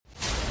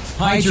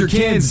hide your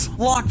kids,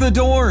 lock the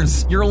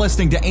doors. You're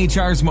listening to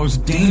HR's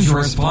most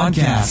dangerous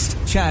podcast.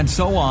 Chad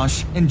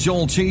Sowash and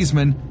Joel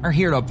Cheeseman are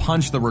here to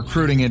punch the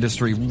recruiting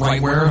industry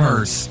right where it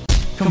hurts.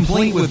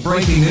 Complete with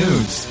breaking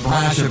news,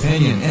 brash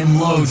opinion, and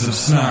loads of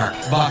snark.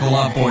 Buckle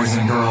up, boys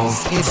and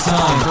girls. It's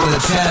time for the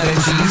Chad and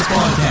Cheese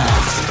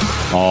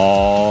Podcast.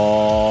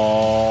 Oh,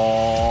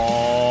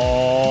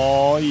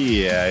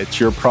 yeah. It's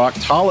your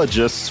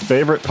proctologist's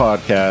favorite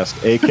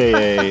podcast,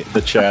 a.k.a.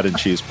 the Chad and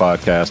Cheese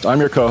Podcast. I'm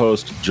your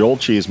co-host, Joel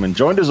Cheeseman,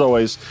 joined as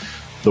always,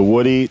 the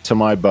Woody to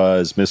my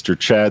buzz, Mr.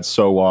 Chad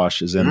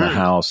Sowash is in the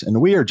house,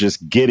 and we are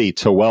just giddy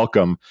to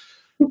welcome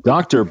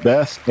Dr.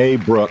 Beth A.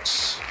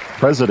 Brooks,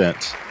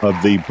 president of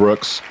the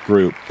Brooks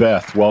Group.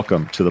 Beth,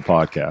 welcome to the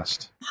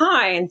podcast.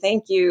 Hi, and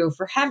thank you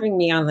for having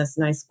me on this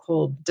nice,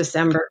 cold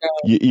December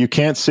day. You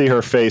can't see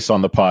her face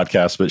on the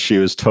podcast, but she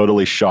was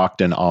totally shocked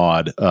and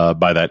awed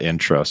by that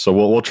intro. So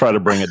we'll try to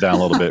bring it down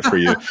a little bit for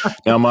you.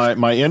 Now,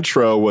 my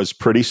intro was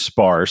pretty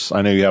sparse.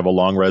 I know you have a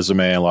long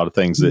resume and a lot of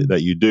things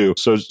that you do.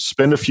 So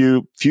spend a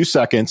few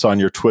seconds on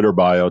your Twitter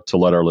bio to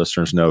let our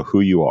listeners know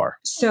who you are.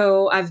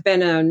 So I've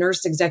been a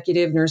nurse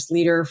executive, nurse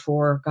leader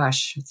for,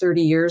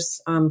 30 years.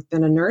 I've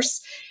been a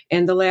nurse.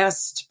 And the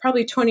last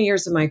probably 20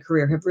 years of my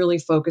career have really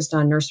focused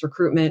on nurse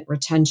recruitment,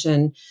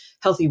 retention,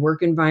 healthy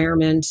work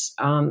environment.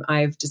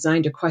 I've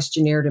designed a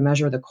questionnaire to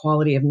measure the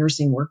quality of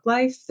nursing work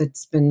life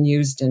that's been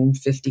used in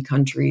 50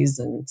 countries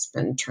and it's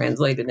been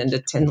translated into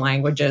 10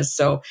 languages.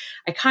 So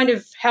I kind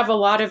of have a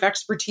lot of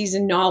expertise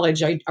and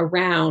knowledge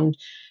around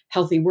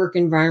healthy work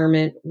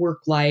environment,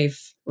 work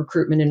life,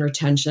 recruitment and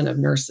retention of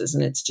nurses.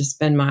 And it's just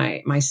been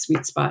my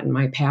sweet spot and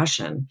my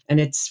passion.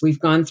 And we've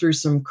gone through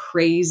some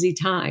crazy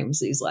times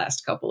these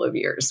last couple of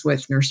years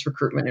with nurse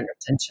recruitment and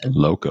retention.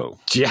 Loco.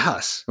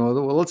 Yes. Well,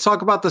 let's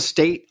talk about the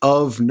state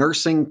of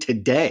nursing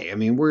today. I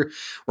mean, we're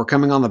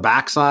coming on the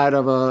backside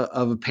of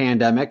a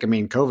pandemic. I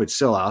mean, COVID's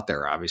still out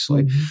there,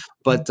 obviously,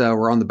 but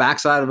we're on the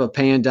backside of a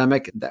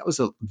pandemic. That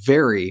was a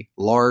very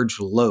large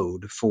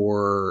load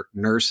for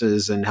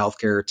nurses and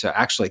healthcare to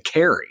actually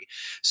carry.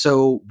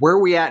 So where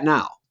are we at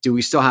now? Do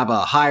we still have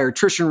a higher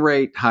attrition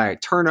rate, high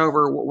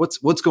turnover?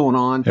 What's going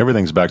on?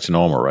 Everything's back to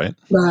normal, right?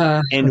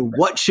 And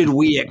what should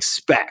we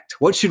expect?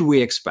 What should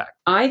we expect?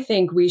 I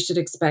think we should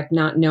expect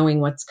not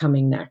knowing what's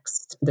coming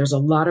next. There's a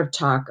lot of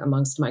talk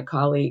amongst my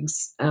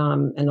colleagues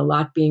and a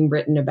lot being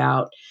written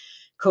about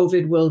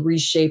COVID will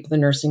reshape the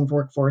nursing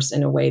workforce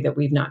in a way that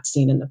we've not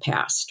seen in the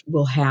past.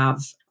 We'll have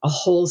a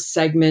whole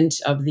segment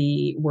of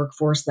the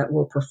workforce that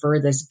will prefer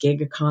this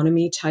gig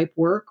economy type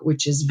work,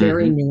 which is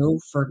very new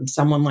for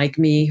someone like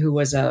me who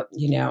was a,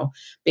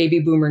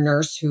 baby boomer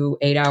nurse who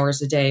 8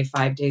 hours a day,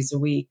 5 days a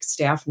week,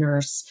 staff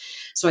nurse.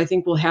 So I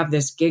think we'll have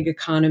this gig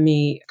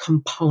economy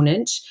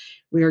component.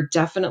 We are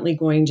definitely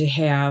going to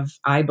have,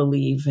 I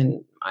believe,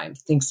 and I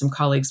think some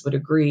colleagues would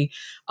agree,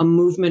 a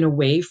movement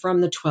away from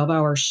the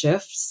 12-hour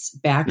shifts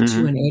back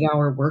to an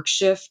 8-hour work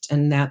shift.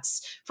 And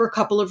that's for a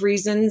couple of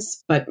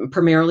reasons, but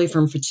primarily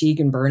from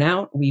fatigue and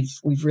burnout.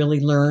 We've really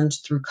learned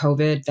through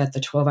COVID that the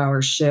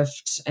 12-hour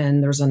shift,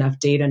 and there's enough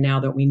data now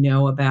that we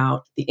know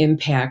about the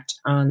impact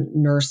on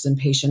nurse and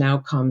patient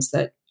outcomes,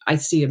 that I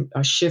see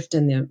a shift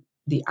in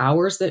the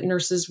hours that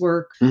nurses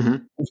work.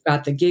 We've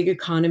got the gig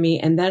economy.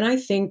 And then I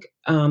think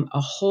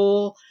a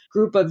whole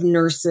group of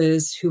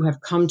nurses who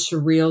have come to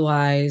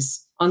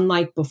realize,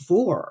 unlike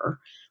before,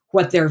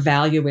 what their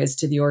value is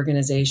to the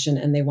organization.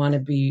 And they want to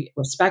be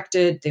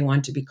respected, they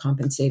want to be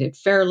compensated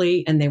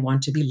fairly, and they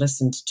want to be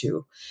listened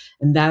to.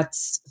 And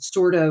that's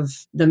sort of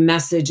the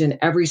message in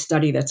every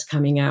study that's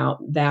coming out.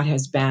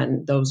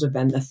 Those have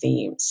been the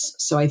themes.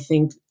 So I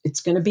think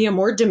it's going to be a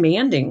more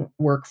demanding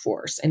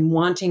workforce and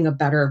wanting a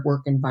better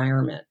work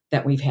environment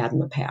that we've had in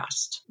the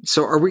past.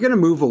 So are we going to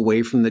move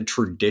away from the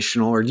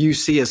traditional, or do you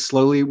see us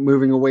slowly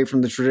moving away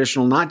from the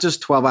traditional, not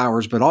just 12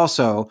 hours, but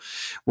also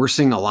we're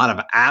seeing a lot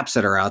of apps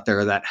that are out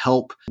there that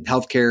help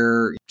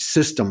healthcare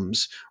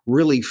systems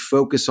really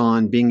focus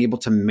on being able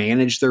to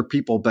manage their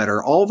people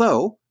better,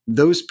 although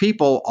those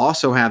people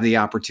also have the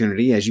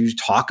opportunity, as you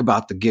talk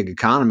about the gig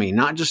economy,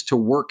 not just to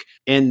work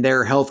in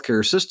their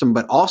healthcare system,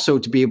 but also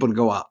to be able to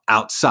go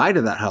outside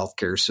of that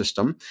healthcare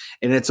system.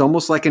 And it's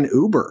almost like an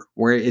Uber,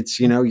 where it's,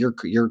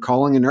 you're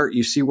calling a nurse,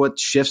 you see what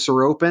shifts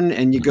are open,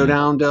 and you go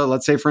down to,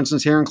 let's say, for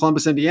instance, here in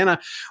Columbus, Indiana,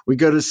 we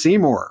go to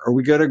Seymour or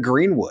we go to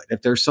Greenwood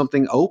if there's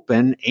something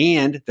open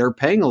and they're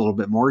paying a little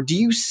bit more. Do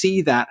you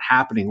see that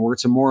happening, where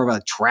it's more of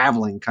a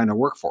traveling kind of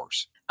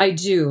workforce? I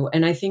do.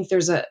 And I think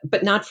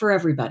but not for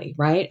everybody,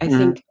 right? I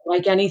think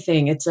like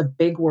anything, it's a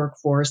big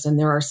workforce, and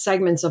there are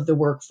segments of the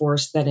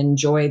workforce that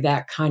enjoy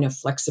that kind of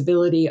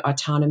flexibility,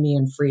 autonomy,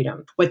 and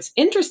freedom. What's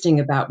interesting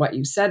about what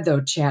you said,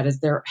 though, Chad, is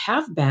there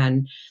have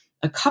been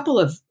a couple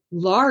of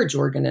large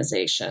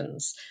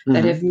organizations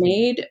that have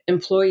made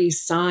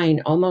employees sign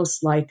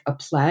almost like a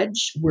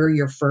pledge, where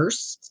you're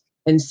first.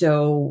 And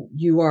so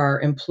you are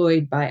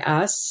employed by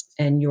us,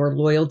 and your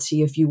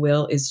loyalty, if you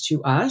will, is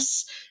to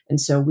us. And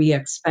so we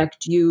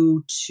expect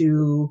you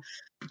to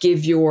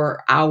give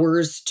your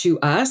hours to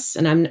us.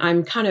 And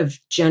I'm kind of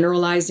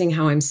generalizing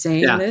how I'm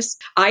saying this.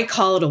 I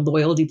call it a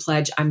loyalty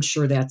pledge. I'm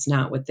sure that's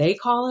not what they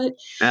call it.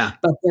 Yeah.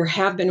 But there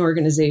have been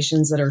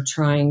organizations that are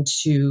trying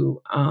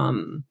to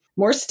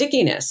more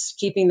stickiness,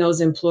 keeping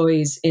those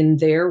employees in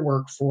their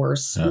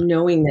workforce,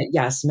 knowing that,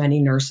 yes,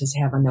 many nurses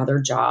have another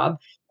job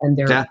and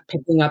they're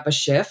picking up a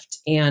shift,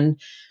 and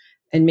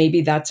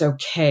maybe that's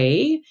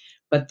okay.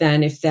 But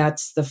then if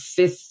that's the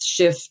fifth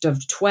shift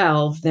of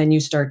 12, then you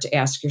start to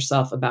ask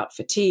yourself about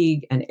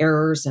fatigue and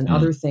errors and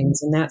other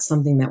things. And that's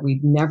something that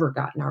we've never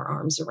gotten our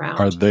arms around.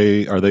 Are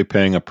they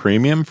paying a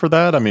premium for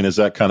that? I mean, is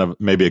that kind of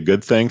maybe a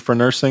good thing for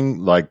nursing?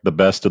 Like the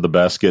best of the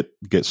best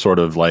get sort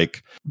of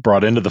like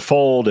brought into the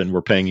fold, and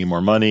we're paying you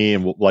more money,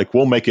 and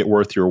we'll make it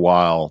worth your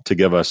while to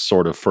give us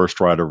sort of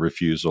first right of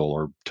refusal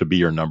or to be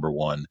your number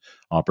one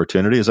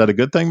opportunity. Is that a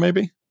good thing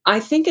maybe? I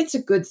think it's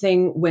a good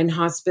thing when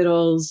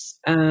hospitals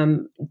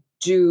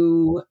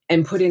do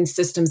and put in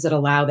systems that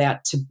allow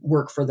that to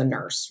work for the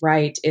nurse,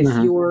 right? If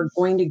you're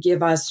going to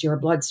give us your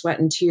blood, sweat,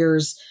 and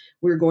tears,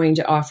 we're going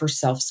to offer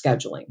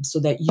self-scheduling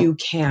so that you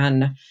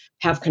can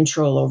have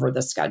control over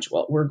the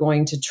schedule. We're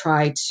going to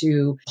try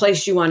to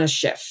place you on a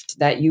shift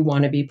that you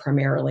want to be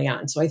primarily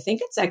on. So I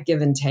think it's that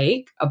give and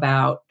take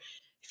about,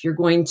 if you're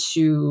going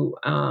to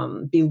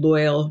be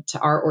loyal to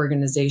our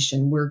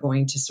organization, we're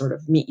going to sort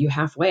of meet you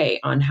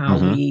halfway on how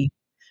we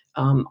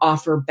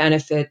offer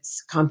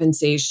benefits,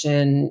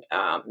 compensation.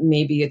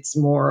 Maybe it's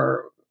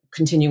more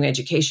continuing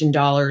education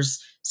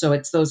dollars. So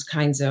it's those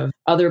kinds of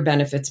other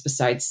benefits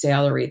besides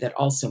salary that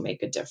also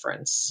make a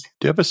difference.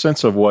 Do you have a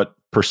sense of what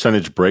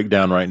percentage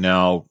breakdown right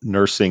now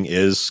nursing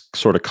is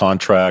sort of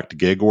contract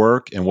gig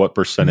work, and what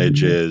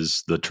percentage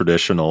is the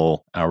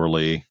traditional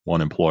hourly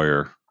one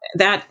employer?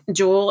 That,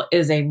 Joel,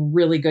 is a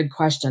really good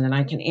question. And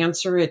I can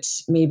answer it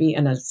maybe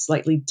in a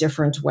slightly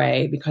different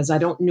way because I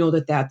don't know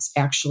that that's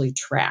actually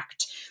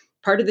tracked.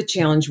 Part of the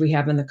challenge we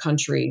have in the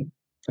country,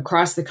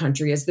 across the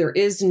country, is there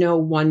is no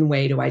one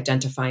way to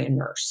identify a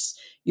nurse.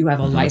 You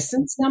have a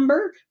license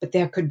number, but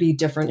that could be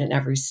different in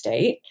every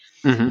state.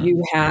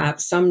 You have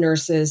some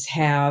nurses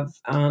have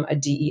a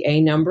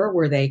DEA number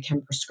where they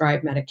can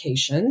prescribe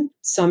medication.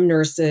 Some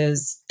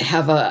nurses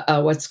have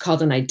a what's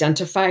called an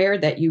identifier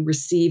that you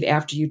receive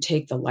after you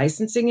take the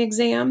licensing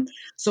exam.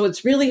 So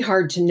it's really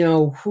hard to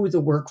know who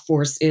the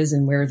workforce is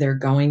and where they're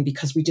going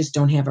because we just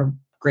don't have a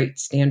great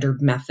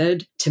standard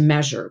method to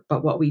measure.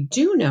 But what we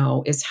do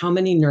know is how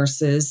many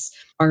nurses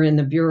are in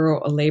the Bureau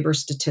of Labor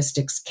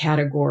Statistics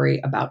category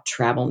about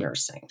travel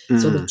nursing.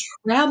 So the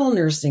travel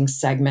nursing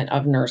segment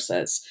of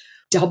nurses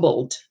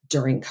doubled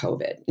during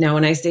COVID. Now,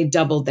 when I say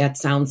doubled, that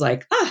sounds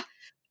like,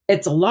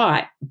 it's a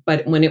lot.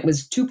 But when it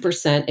was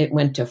 2%, it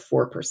went to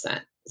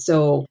 4%.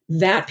 So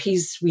that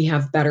piece, we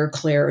have better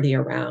clarity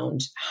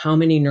around how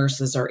many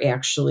nurses are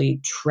actually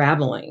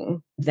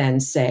traveling than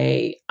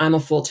say, I'm a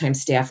full-time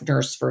staff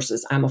nurse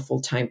versus I'm a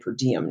full-time per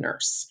diem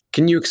nurse.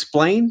 Can you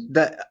explain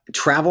the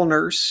travel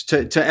nurse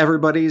to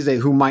everybody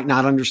who might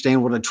not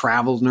understand what a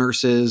travel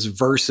nurse is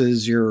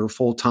versus your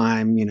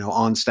full-time,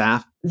 on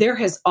staff? There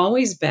has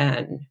always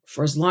been,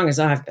 for as long as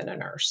I've been a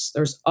nurse,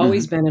 there's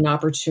always been an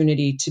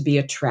opportunity to be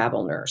a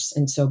travel nurse.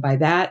 And so by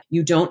that,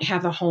 you don't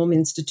have a home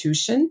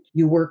institution.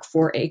 You work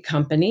for a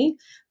company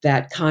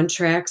that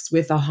contracts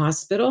with a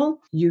hospital.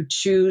 You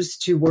choose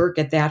to work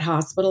at that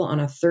hospital on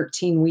a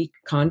 13-week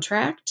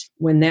contract.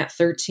 When that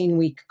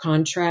 13-week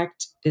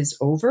contract is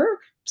over,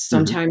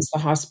 sometimes the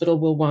hospital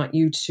will want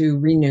you to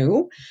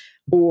renew,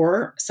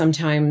 or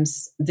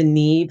sometimes the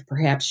need,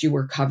 perhaps you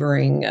were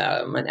covering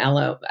an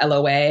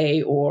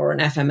LOA or an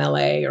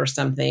FMLA or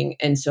something,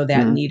 and so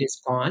that need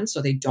is gone,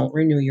 so they don't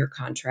renew your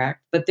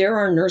contract. But there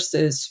are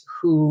nurses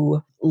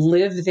who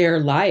live their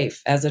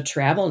life as a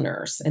travel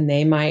nurse, and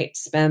they might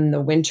spend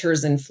the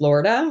winters in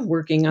Florida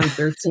working on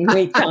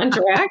 13-week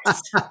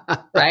contracts,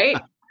 right?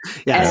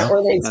 Yes.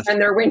 Or they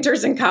spend their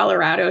winters in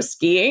Colorado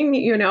skiing,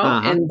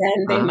 and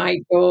then they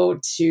might go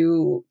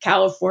to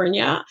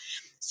California.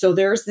 So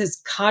there's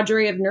this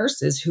cadre of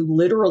nurses who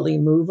literally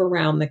move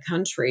around the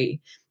country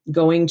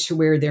going to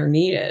where they're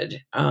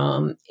needed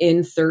in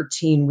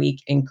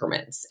 13-week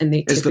increments. And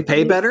they Is the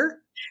pay better?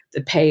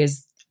 The pay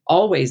is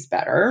always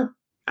better.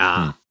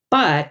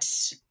 But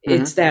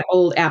it's that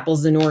old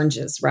apples and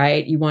oranges,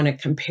 right? You want to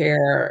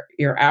compare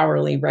your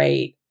hourly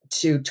rate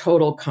to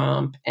total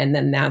comp. And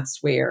then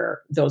that's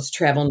where those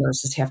travel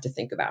nurses have to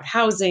think about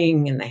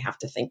housing and they have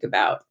to think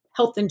about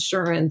health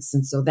insurance.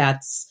 And so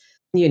that's,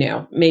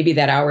 maybe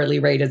that hourly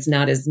rate is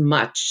not as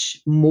much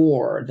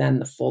more than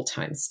the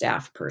full-time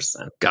staff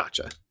person.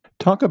 Gotcha.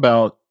 Talk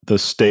about the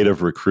state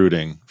of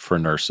recruiting for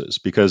nurses,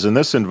 because in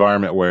this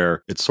environment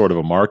where it's sort of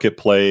a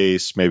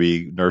marketplace,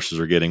 maybe nurses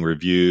are getting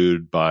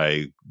reviewed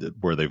by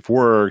where they've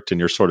worked and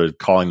you're sort of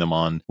calling them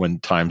on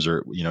when times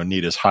are,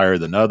 need is higher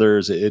than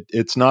others.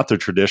 It's not the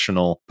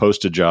traditional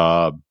post a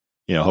job,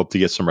 hope to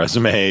get some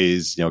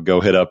resumes,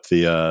 go hit up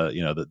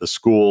the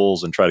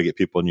schools and try to get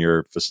people in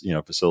your,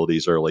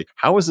 facilities early.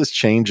 How is this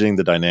changing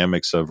the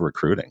dynamics of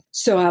recruiting?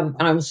 So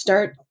I will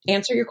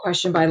answer your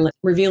question by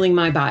revealing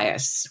my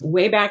bias.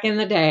 Way back in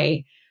the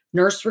day,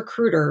 nurse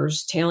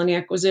recruiters, talent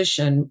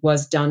acquisition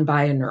was done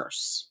by a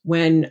nurse.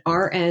 When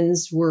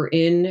RNs were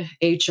in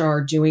HR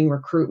doing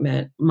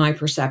recruitment, my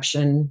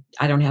perception,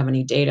 I don't have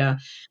any data,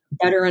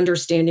 better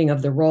understanding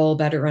of the role,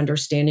 better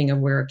understanding of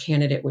where a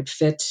candidate would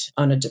fit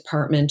on a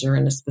department or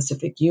in a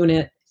specific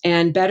unit,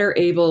 and better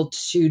able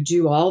to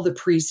do all the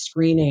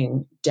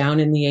pre-screening down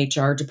in the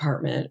HR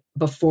department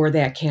before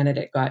that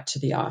candidate got to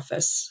the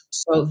office.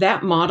 So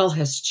that model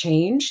has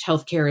changed.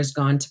 Healthcare has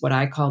gone to what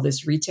I call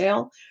this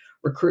retail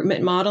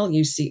recruitment model.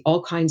 You see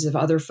all kinds of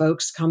other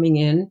folks coming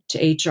in to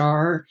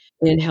HR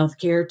in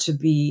healthcare to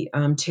be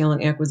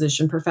talent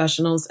acquisition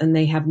professionals, and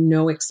they have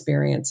no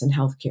experience in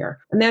healthcare.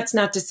 And that's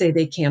not to say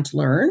they can't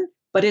learn,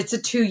 but it's a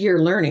 2-year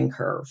learning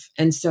curve.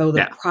 And so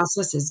the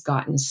process has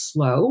gotten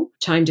slow.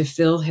 Time to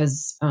fill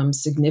has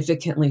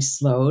significantly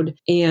slowed.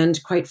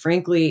 And quite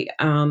frankly,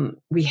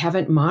 we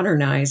haven't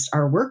modernized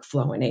our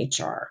workflow in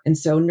HR. And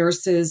so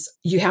nurses,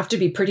 you have to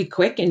be pretty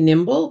quick and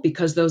nimble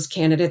because those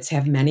candidates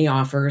have many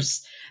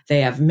offers.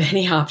 They have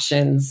many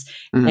options.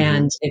 Mm-hmm.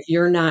 And if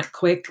you're not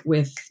quick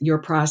with your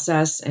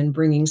process and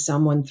bringing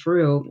someone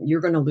through,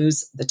 you're going to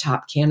lose the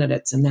top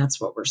candidates. And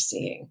that's what we're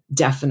seeing.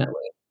 Definitely.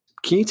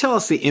 Can you tell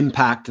us the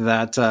impact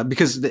that,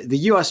 because the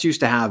U.S. used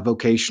to have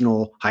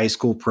vocational high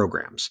school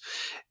programs,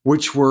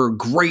 which were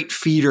great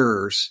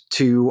feeders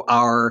to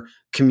our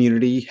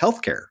community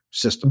healthcare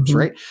systems, mm-hmm.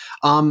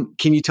 right?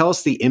 Can you tell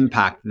us the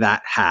impact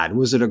that had?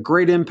 Was it a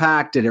great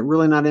impact? Did it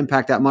really not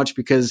impact that much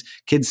because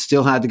kids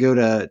still had to go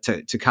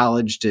to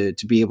college to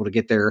be able to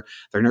get their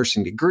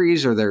nursing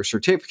degrees or their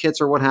certificates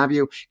or what have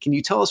you? Can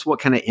you tell us what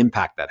kind of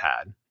impact that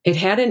had? It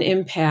had an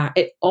impact.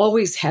 It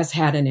always has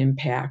had an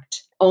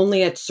impact.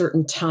 Only at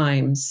certain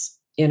times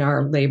in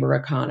our labor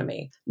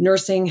economy.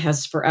 Nursing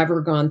has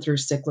forever gone through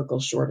cyclical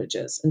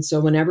shortages. And so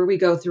whenever we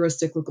go through a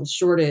cyclical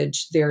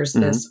shortage, there's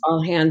mm-hmm. this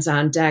all hands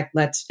on deck.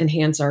 Let's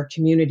enhance our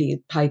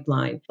community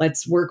pipeline.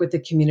 Let's work with the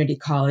community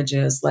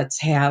colleges. Let's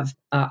have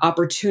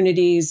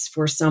opportunities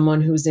for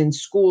someone who's in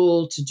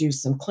school to do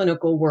some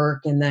clinical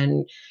work, and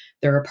then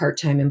they're a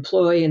part-time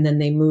employee, and then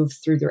they move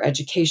through their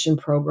education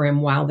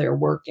program while they're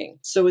working.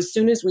 So as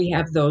soon as we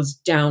have those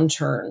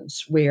downturns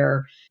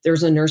where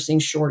there's a nursing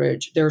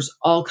shortage, there's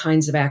all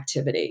kinds of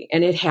activity,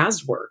 and it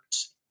has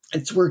worked.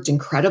 It's worked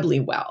incredibly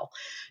well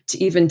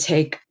to even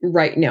take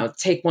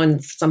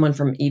someone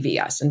from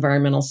EVS,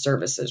 environmental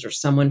services, or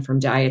someone from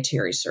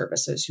dietary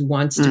services who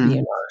wants to be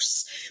a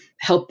nurse,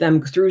 help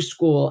them through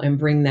school and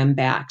bring them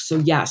back. So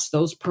yes,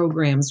 those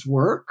programs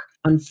work.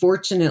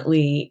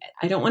 Unfortunately,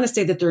 I don't want to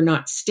say that they're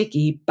not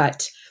sticky,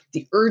 but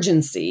the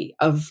urgency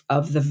of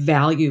the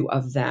value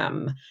of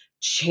them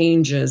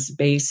changes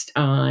based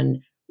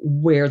on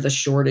where the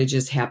shortage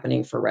is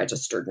happening for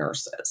registered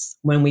nurses.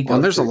 When we go,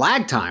 there's a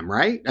lag time,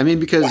 right? I mean,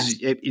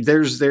 because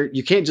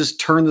you can't just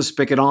turn the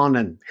spigot on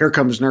and here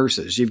comes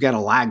nurses. You've got a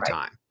lag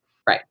time.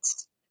 Right.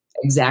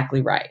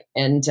 Exactly right.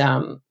 And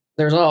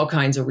there's all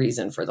kinds of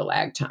reason for the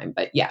lag time,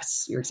 but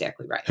yes, you're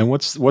exactly right. And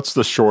what's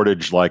the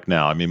shortage like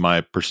now? I mean,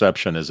 my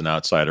perception as an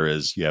outsider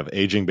is you have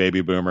aging baby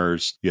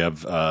boomers, you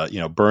have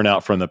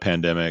burnout from the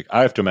pandemic.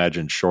 I have to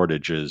imagine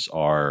shortages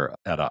are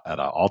at an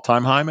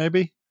all-time high,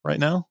 maybe right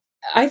now.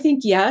 I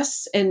think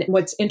yes. And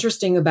what's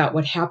interesting about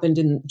what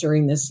happened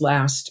during this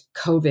last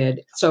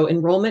COVID, so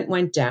enrollment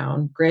went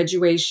down,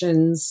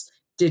 graduations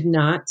did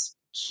not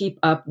keep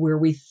up where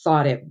we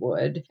thought it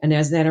would. And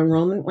as that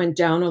enrollment went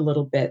down a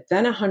little bit,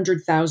 then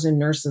 100,000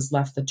 nurses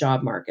left the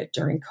job market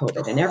during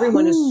COVID. And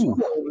everyone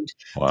assumed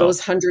those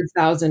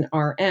 100,000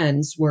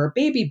 RNs were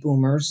baby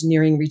boomers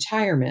nearing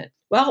retirement.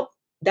 Well,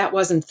 that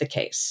wasn't the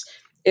case.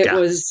 It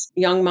was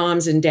young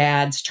moms and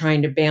dads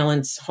trying to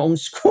balance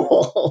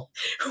homeschool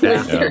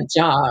with their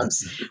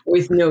jobs,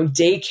 with no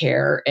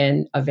daycare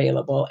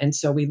available. And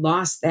so we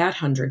lost that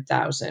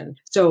 100,000.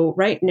 So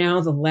right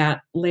now,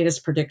 the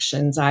latest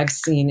predictions I've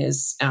seen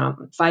is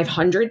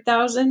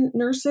 500,000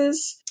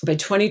 nurses. By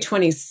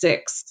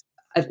 2026,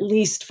 at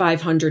least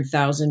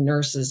 500,000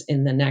 nurses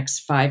in the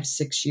next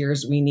 5-6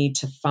 years we need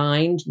to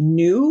find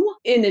new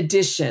in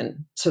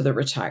addition to the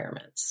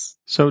retirements.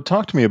 So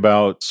talk to me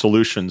about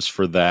solutions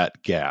for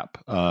that gap.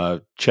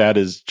 Chad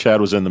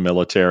was in the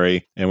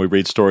military, and we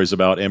read stories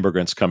about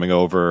immigrants coming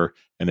over,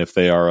 and if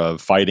they are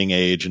of fighting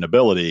age and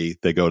ability,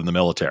 they go to the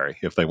military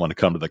if they want to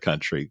come to the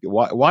country.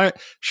 Why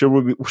should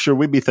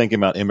we be thinking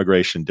about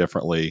immigration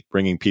differently,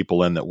 bringing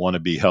people in that want to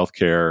be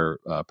healthcare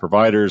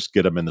providers,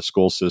 get them in the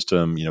school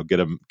system, get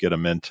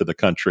them into the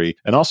country,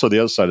 and also the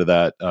other side of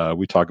that,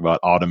 we talk about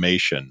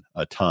automation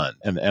a ton,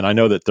 and I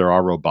know that there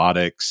are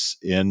robotics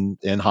in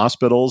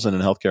hospitals and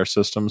in healthcare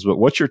systems, but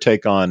what's your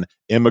take on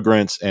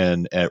immigrants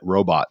and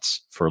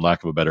robots, for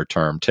lack of a better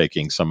term,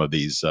 taking some of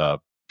these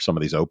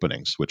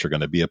openings, which are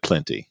going to be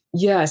aplenty?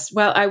 Yes.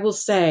 Well, I will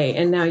say,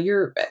 and now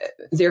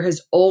there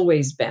has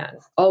always been,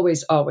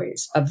 always,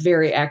 a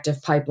very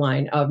active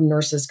pipeline of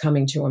nurses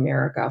coming to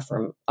America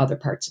from other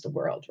parts of the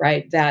world,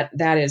 right? That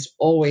has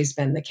always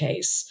been the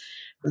case.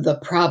 The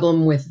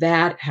problem with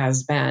that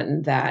has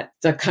been that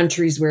the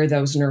countries where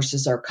those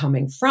nurses are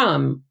coming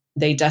from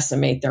they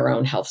decimate their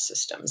own health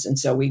systems. And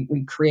so we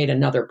create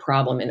another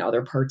problem in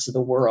other parts of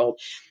the world.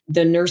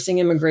 The nursing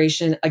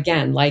immigration,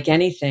 again, like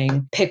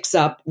anything, picks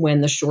up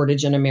when the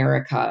shortage in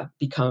America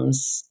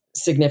becomes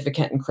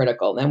significant and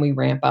critical. Then we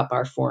ramp up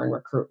our foreign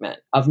recruitment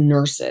of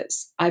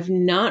nurses. I've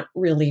not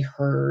really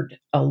heard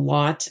a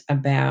lot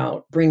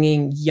about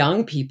bringing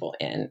young people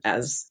in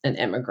as an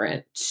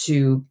immigrant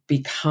to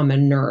become a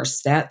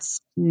nurse. That's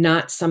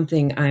not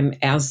something I'm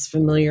as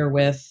familiar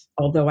with,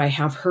 although I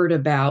have heard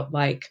about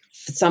like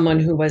someone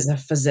who was a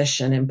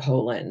physician in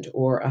Poland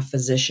or a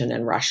physician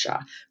in Russia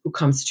who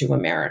comes to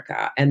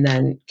America and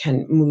then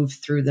can move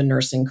through the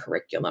nursing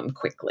curriculum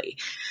quickly.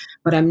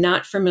 But I'm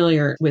not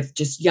familiar with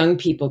just young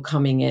people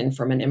coming in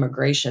from an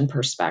immigration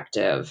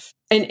perspective.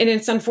 And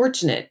it's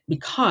unfortunate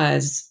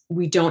because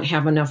we don't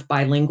have enough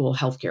bilingual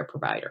healthcare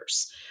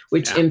providers,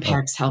 which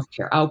impacts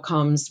healthcare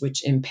outcomes,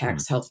 which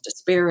impacts health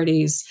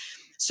disparities.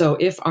 So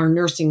if our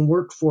nursing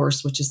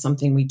workforce, which is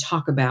something we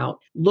talk about,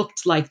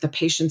 looked like the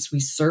patients we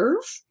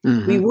serve,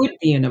 we would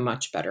be in a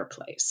much better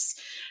place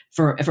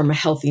from a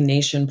healthy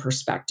nation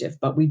perspective.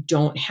 But we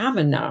don't have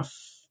enough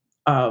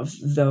of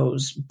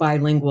those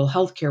bilingual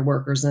healthcare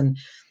workers. And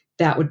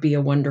that would be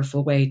a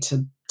wonderful way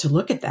to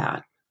look at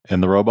that.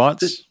 And the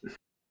robots?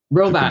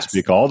 Robots. You can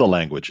speak all the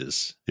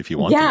languages if you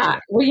want them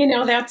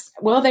to.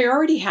 Well, they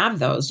already have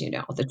those,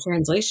 the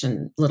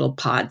translation little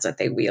pods that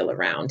they wheel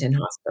around in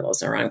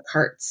hospitals or on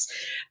carts.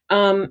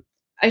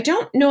 I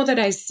don't know that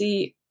I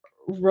see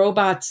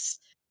robots,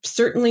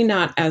 certainly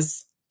not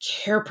as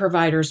care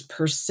providers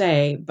per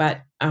se,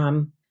 but,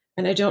 and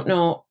I don't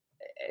know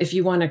if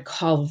you want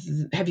to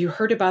have you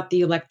heard about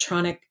the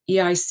electronic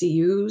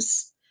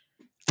EICUs?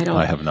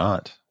 I have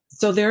not.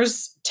 So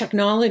there's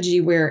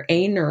technology where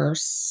a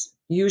nurse,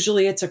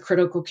 usually it's a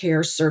critical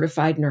care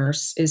certified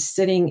nurse, is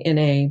sitting in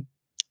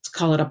let's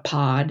call it a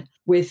pod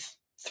with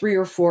 3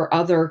 or 4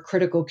 other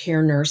critical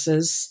care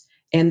nurses,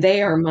 and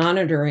they are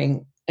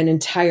monitoring an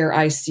entire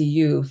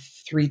ICU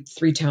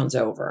three towns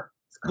over.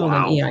 It's called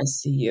an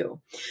EICU.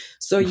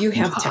 So you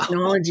have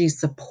technology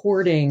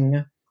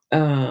supporting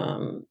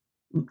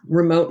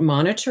remote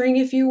monitoring,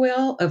 if you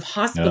will, of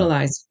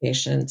hospitalized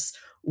patients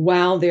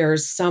while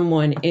there's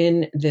someone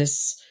in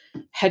this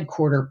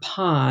headquarter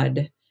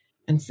pod.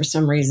 And for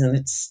some reason,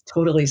 it's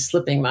totally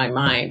slipping my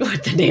mind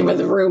what the name of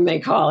the room they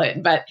call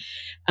it. But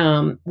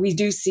we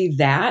do see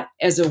that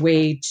as a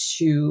way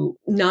to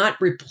not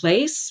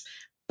replace,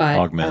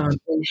 but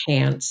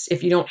enhance.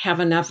 If you don't have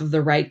enough of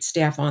the right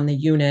staff on the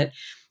unit,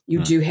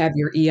 you do have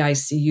your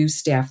EICU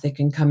staff that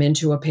can come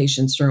into a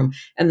patient's room.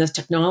 And the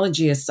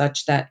technology is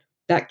such that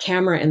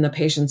camera in the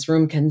patient's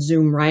room can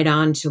zoom right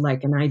on to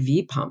like an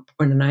IV pump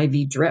or an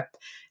IV drip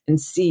and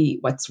see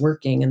what's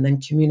working and then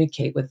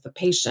communicate with the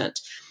patient.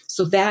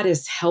 So that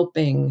is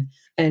helping.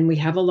 And we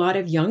have a lot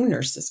of young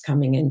nurses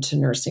coming into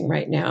nursing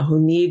right now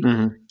who need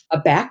a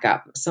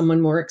backup,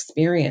 someone more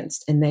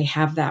experienced, and they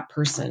have that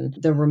person,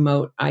 the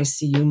remote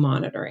ICU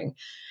monitoring.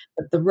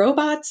 But the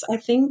robots, I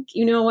think,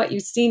 what you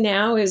see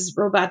now is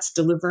robots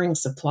delivering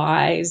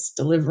supplies,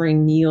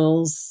 delivering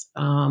meals.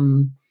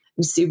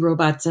 You see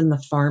robots in the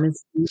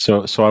pharmacy.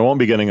 So I won't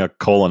be getting a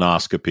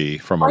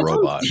colonoscopy from a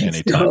robot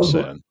anytime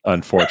soon,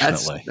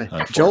 unfortunately.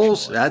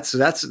 Joel's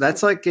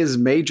that's like his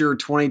major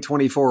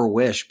 2024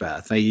 wish,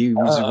 Beth. He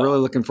was really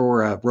looking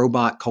for a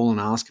robot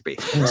colonoscopy.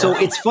 Yeah. So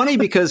it's funny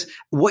because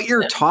what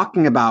you're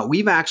talking about,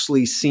 we've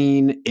actually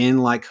seen in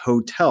like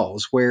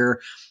hotels where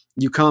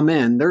you come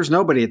in, there's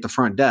nobody at the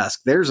front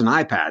desk. There's an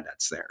iPad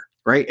that's there.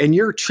 Right. And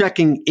you're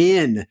checking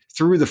in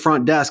through the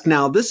front desk.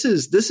 Now, this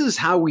is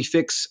how we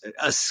fix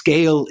a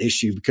scale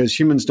issue because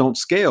humans don't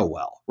scale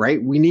well.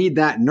 Right. We need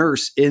that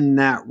nurse in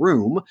that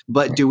room.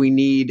 But do we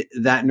need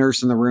that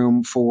nurse in the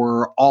room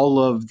for all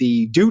of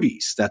the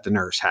duties that the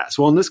nurse has?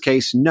 Well, in this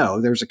case,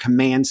 no, there's a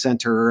command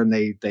center and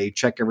they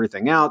check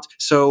everything out.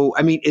 So,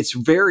 I mean, it's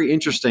very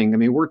interesting. I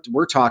mean,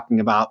 we're talking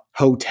about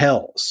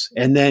hotels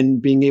and then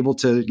being able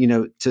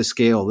to, to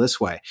scale this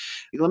way.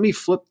 Let me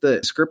flip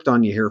the script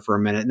on you here for a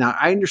minute. Now,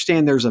 I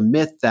understand there's a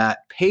myth that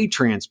pay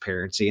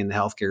transparency in the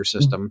healthcare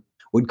system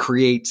would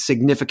create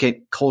significant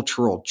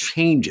cultural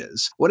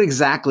changes. What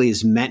exactly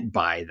is meant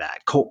by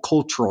that?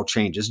 Cultural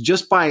changes,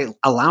 just by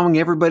allowing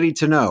everybody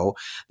to know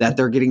that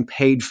they're getting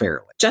paid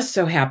fairly. Just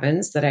so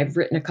happens that I've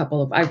written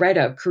I write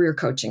a career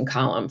coaching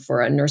column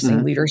for a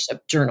nursing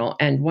leadership journal.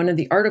 And one of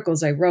the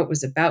articles I wrote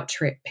was about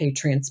pay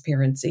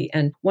transparency.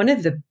 And one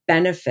of the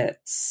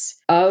benefits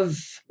of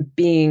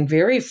being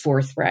very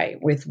forthright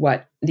with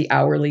what the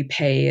hourly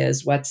pay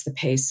is, what's the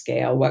pay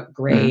scale, what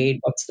grade,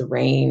 what's the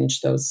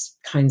range, those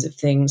kinds of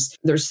things.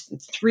 There's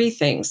 3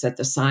 things that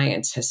the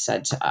science has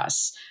said to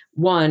us.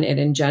 1, it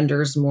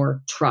engenders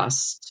more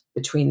trust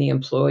between the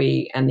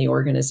employee and the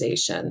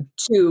organization.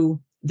 2,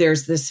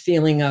 there's this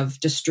feeling of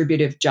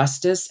distributive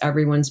justice.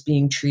 Everyone's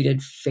being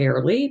treated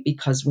fairly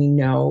because we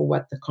know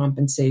what the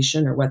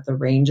compensation or what the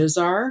ranges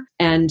are.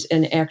 And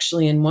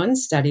actually in one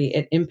study,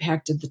 it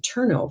impacted the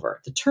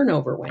turnover. The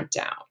turnover went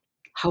down.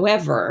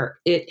 However,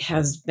 it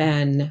has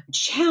been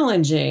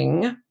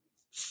challenging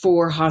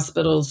for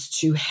hospitals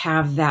to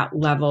have that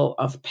level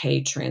of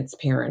pay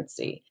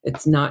transparency.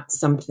 It's not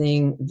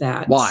something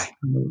that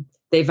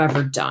they've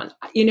ever done.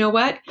 You know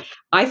what?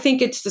 I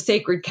think it's the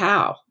sacred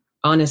cow,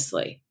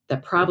 honestly,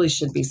 that probably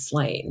should be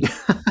slain.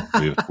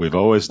 We've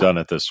always done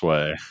it this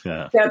way.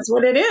 Yeah. That's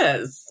what it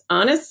is,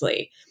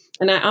 honestly.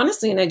 And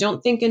I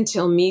don't think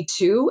until Me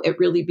Too, it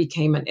really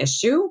became an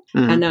issue.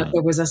 Mm-hmm. And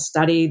there was a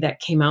study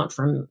that came out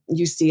from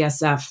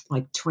UCSF,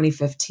 like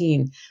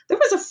 2015. There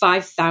was a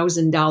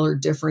 $5,000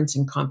 difference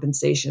in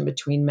compensation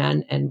between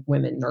men and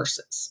women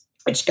nurses,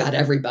 which got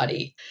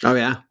everybody. Oh,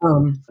 yeah.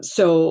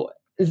 So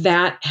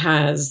that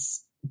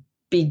has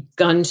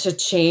begun to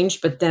change,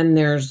 but then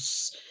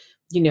there's,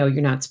 you're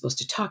not supposed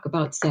to talk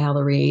about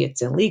salary.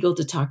 It's illegal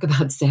to talk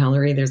about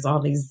salary. There's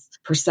all these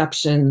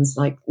perceptions,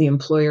 like the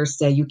employers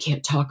say, you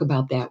can't talk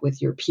about that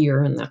with your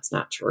peer, and that's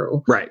not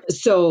true. Right.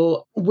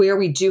 So where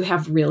we do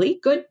have really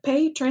good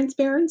pay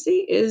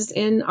transparency is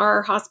in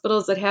our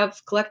hospitals that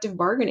have collective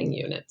bargaining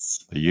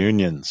units. The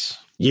unions.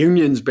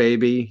 Unions,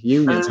 baby.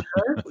 Unions.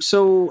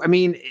 So,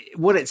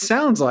 what it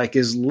sounds like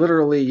is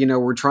literally,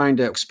 we're trying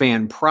to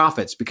expand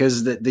profits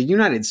because the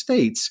United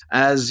States,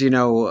 as to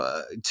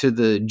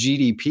the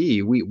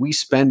GDP, we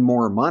spend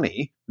more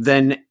money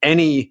than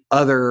any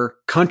other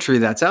country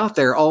that's out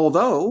there,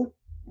 although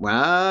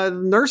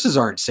nurses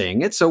aren't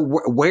seeing it. So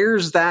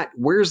where's that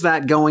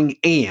going?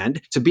 And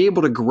to be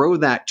able to grow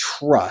that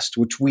trust,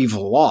 which we've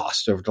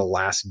lost over the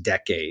last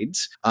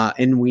decades,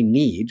 and we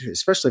need,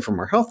 especially from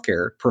our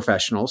healthcare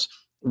professionals,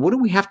 what do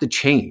we have to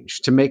change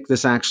to make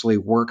this actually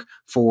work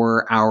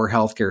for our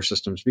healthcare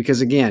systems?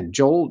 Because again,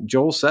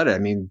 Joel said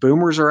it.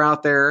 Boomers are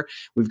out there.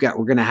 We're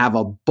going to have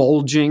a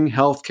bulging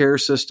healthcare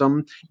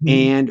system,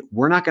 and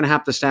we're not going to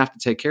have the staff to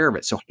take care of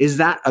it. So is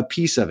that a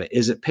piece of it?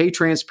 Is it pay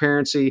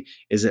transparency?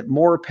 Is it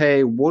more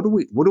pay? What do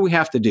we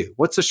have to do?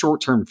 What's the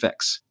short-term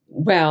fix?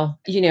 Well,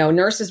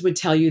 nurses would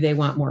tell you they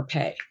want more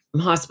pay.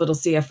 Hospital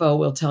CFO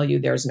will tell you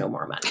there's no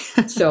more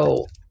money.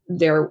 So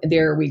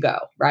there we go.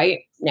 Right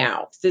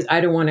now, I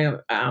don't want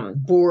to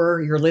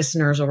bore your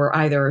listeners or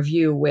either of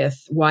you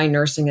with why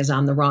nursing is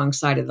on the wrong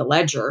side of the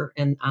ledger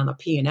and on a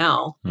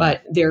P&L,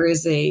 but there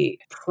is a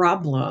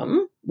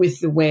problem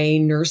with the way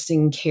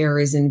nursing care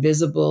is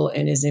invisible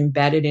and is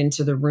embedded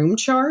into the room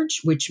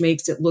charge, which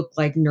makes it look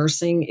like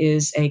nursing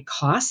is a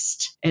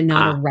cost and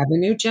not a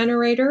revenue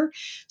generator.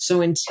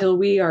 So until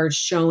we are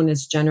shown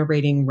as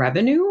generating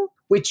revenue,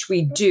 which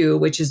we do,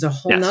 which is a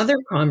whole nother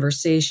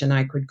conversation.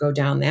 I could go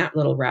down that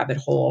little rabbit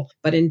hole.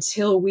 But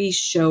until we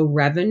show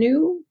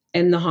revenue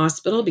in the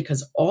hospital,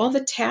 because all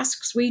the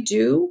tasks we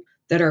do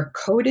that are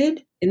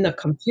coded in the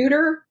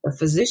computer, the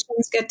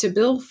physicians get to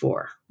bill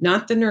for,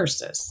 not the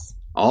nurses.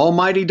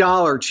 Almighty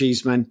dollar,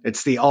 Cheeseman.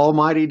 It's the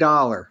almighty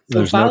dollar. So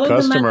there's no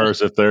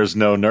customers if there's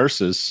no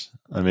nurses.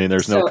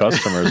 There's no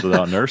customers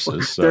without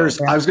nurses. So.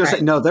 I was going to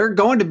say, no, they're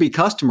going to be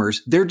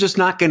customers. They're just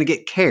not going to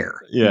get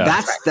care.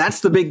 Yeah. That's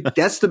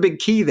the big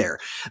key there.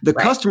 The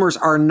customers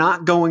are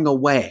not going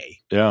away.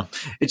 Yeah.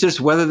 It's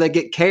just whether they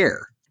get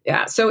care.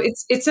 Yeah. So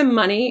it's a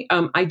money.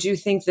 I do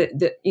think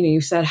that,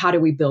 you said, how do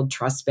we build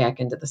trust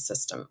back into the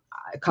system?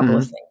 A couple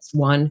of things.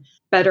 One,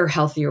 better,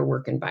 healthier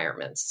work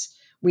environments.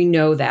 We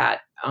know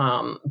that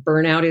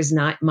burnout is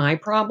not my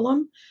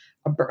problem.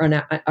 A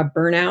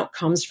burnout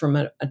comes from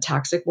a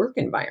toxic work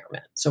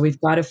environment. So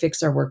we've got to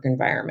fix our work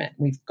environment.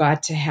 We've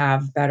got to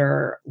have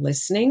better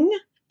listening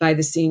by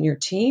the senior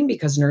team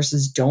because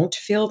nurses don't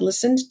feel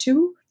listened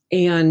to.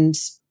 And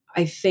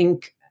I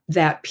think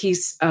that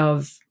piece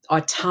of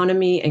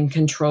autonomy and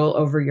control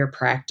over your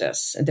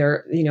practice,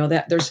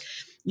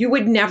 you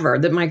would never,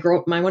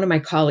 one of my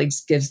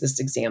colleagues gives this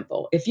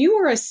example. If you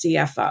were a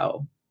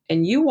CFO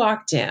and you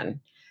walked in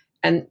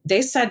and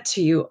they said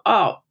to you,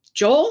 "Oh,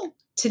 Joel,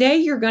 today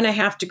you're going to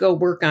have to go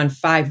work on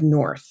 5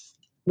 North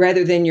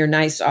rather than your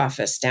nice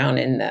office down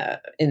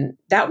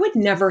that would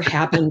never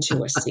happen to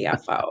a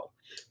CFO.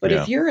 But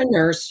if you're a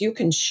nurse, you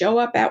can show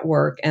up at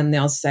work and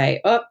they'll say,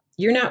 "Oh,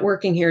 you're not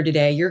working here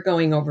today. You're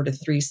going over to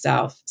 3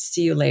 South.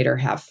 See you later.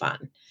 Have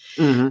fun."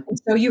 And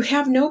so you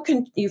have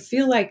you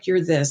feel like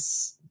you're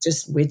this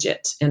just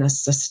widget in a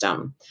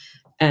system.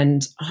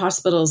 And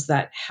hospitals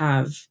that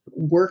have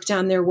worked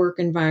on their work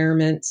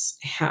environments,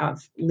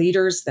 have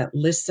leaders that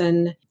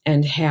listen,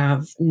 and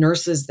have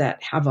nurses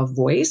that have a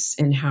voice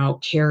in how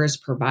care is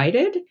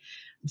provided,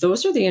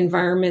 those are the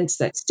environments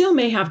that still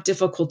may have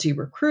difficulty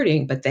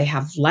recruiting, but they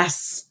have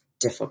less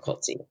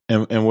difficulty.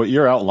 And what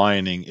you're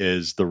outlining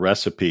is the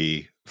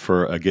recipe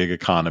for a gig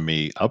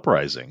economy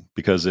uprising,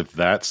 because if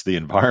that's the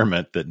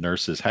environment that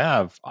nurses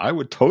have, I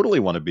would totally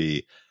want to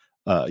be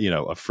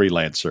a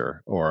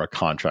freelancer or a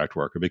contract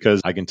worker,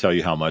 because I can tell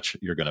you how much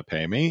you're going to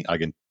pay me. I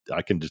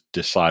can just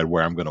decide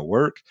where I'm going to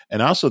work.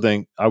 And I also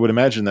think, I would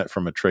imagine that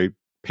from a trade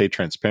pay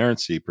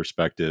transparency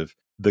perspective,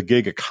 the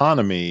gig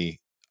economy,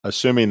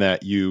 assuming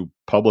that you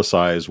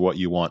publicize what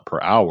you want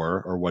per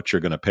hour or what you're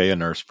going to pay a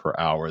nurse per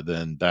hour,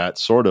 then that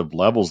sort of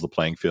levels the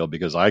playing field,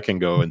 because I can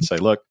go and say,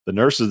 look, the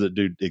nurses that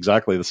do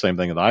exactly the same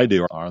thing that I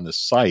do are on this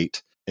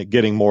site.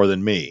 getting more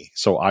than me,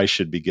 so I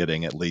should be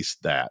getting at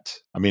least that.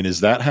 I mean,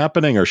 is that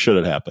happening or should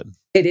it happen?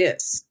 It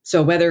is.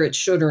 So whether it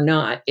should or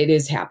not, it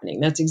is happening.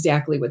 That's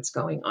exactly what's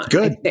going on.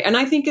 Good. And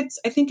I think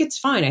it's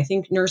fine. I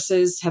think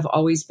nurses have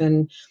always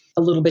been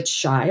a little bit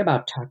shy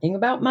about talking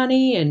about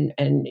money, and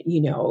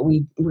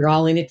we're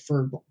all in it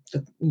for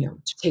to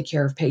take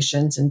care of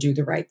patients and do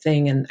the right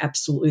thing, and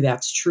absolutely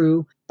that's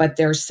true. But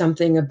there's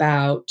something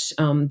about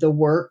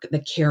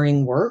the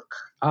caring work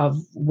of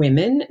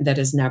women that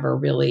has never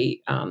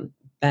really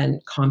been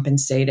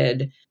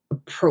compensated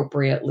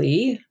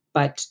appropriately.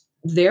 But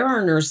there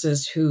are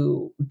nurses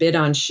who bid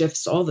on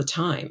shifts all the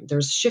time.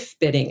 There's shift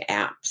bidding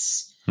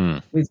apps.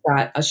 We've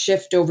got a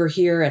shift over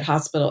here at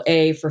hospital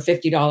A for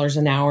 $50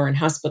 an hour, and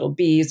hospital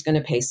B is going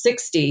to pay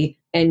 $60.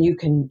 And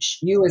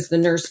you as the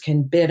nurse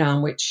can bid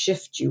on which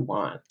shift you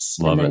want.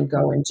 Love and then it.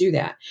 go and do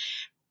that.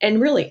 And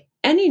really,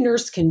 any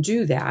nurse can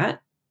do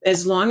that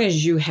as long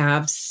as you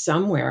have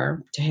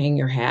somewhere to hang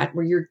your hat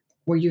where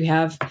you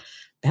have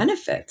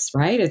benefits,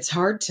 right? It's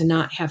hard to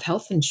not have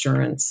health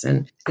insurance,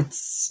 and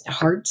it's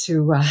hard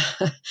to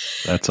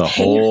that's a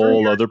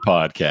whole other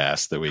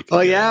podcast that we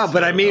can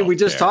but I mean, we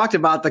just talked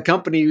about the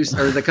country who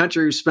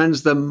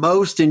spends the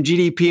most in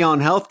GDP on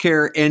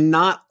healthcare, and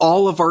not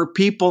all of our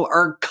people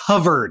are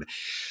covered.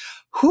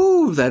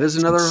 Whew, that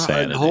is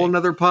a whole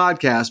another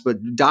podcast.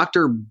 But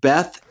Dr.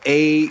 Beth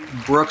A.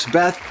 Brooks,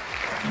 Beth,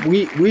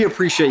 we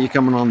appreciate you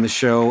coming on the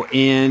show.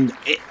 And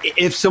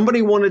if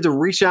somebody wanted to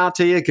reach out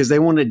to you because they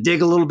want to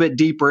dig a little bit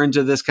deeper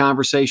into this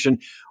conversation,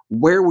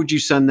 where would you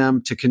send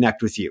them to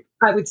connect with you?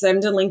 I would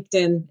send them to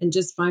LinkedIn and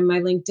just find my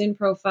LinkedIn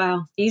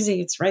profile.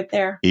 Easy. It's right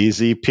there.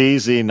 Easy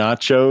peasy,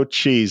 nacho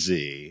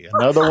cheesy.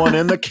 Another one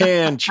in the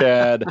can,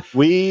 Chad.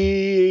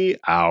 We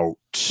out.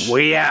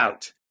 We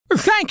out.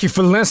 Thank you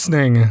for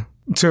listening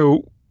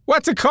to,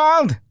 what's it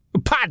called? A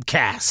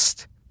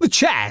podcast. The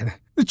Chad.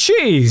 The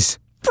Cheese.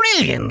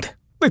 Brilliant.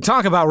 They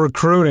talk about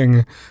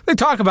recruiting. They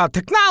talk about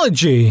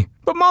technology.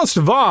 But most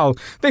of all,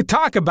 they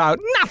talk about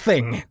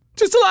nothing.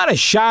 Just a lot of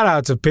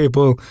shout-outs of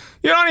people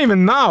you don't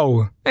even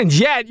know. And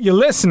yet you're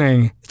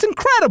listening. It's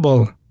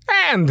incredible.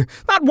 And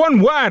not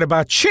one word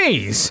about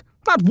cheese.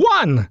 Not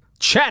one.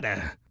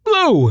 Cheddar.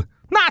 Blue.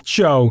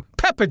 Nacho.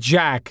 Pepper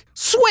jack.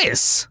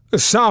 Swiss.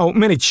 So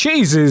many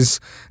cheeses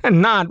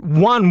and not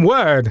one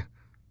word.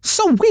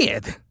 So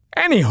weird.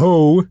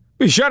 Anywho,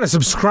 be sure to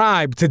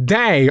subscribe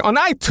today on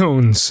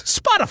iTunes,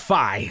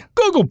 Spotify,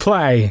 Google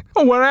Play,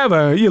 or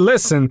wherever you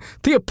listen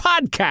to your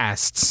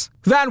podcasts.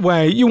 That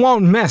way you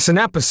won't miss an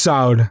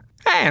episode.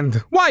 And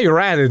while you're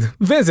at it,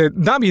 visit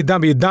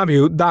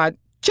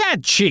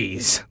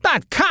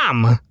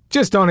www.chadcheese.com.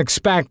 Just don't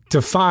expect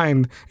to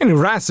find any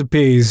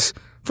recipes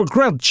for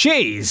grilled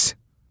cheese.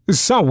 It's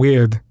so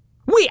weird.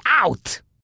 We out!